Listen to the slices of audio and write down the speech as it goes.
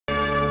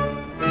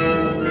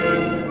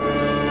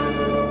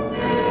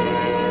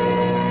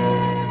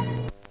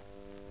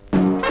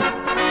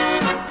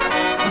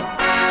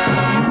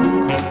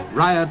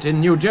Riot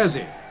in New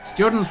Jersey.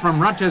 Students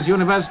from Rutgers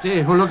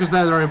University who look as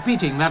though they're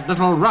repeating that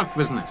little rock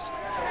business.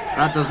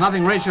 But there's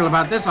nothing racial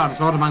about this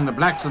onslaught among the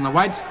blacks and the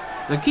whites.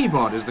 The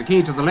keyboard is the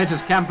key to the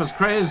latest campus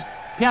craze,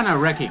 piano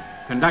wrecking,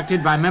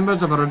 conducted by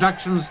members of a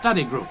reduction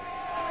study group.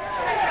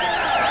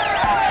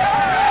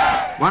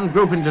 One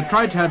group in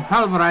Detroit had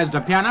pulverized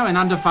a piano in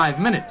under 5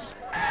 minutes.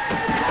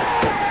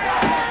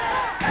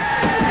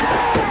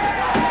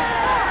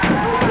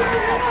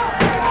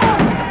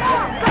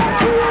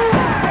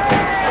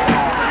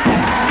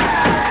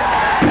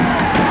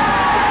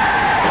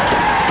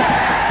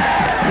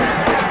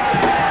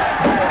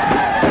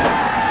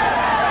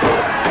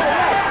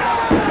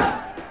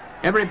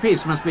 Every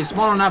piece must be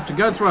small enough to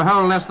go through a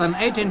hole less than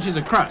 8 inches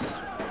across. It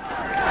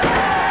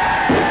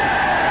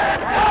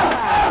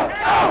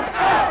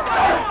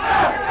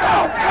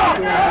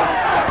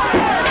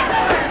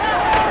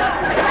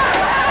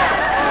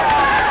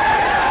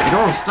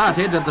all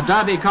started at the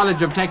Derby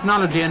College of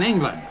Technology in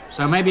England,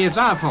 so maybe it's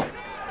our fault.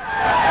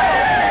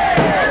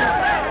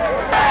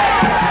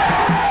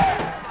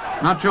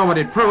 Not sure what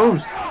it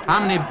proves, how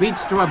many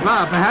beats to a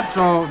bar perhaps,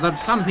 or that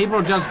some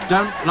people just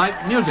don't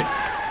like music.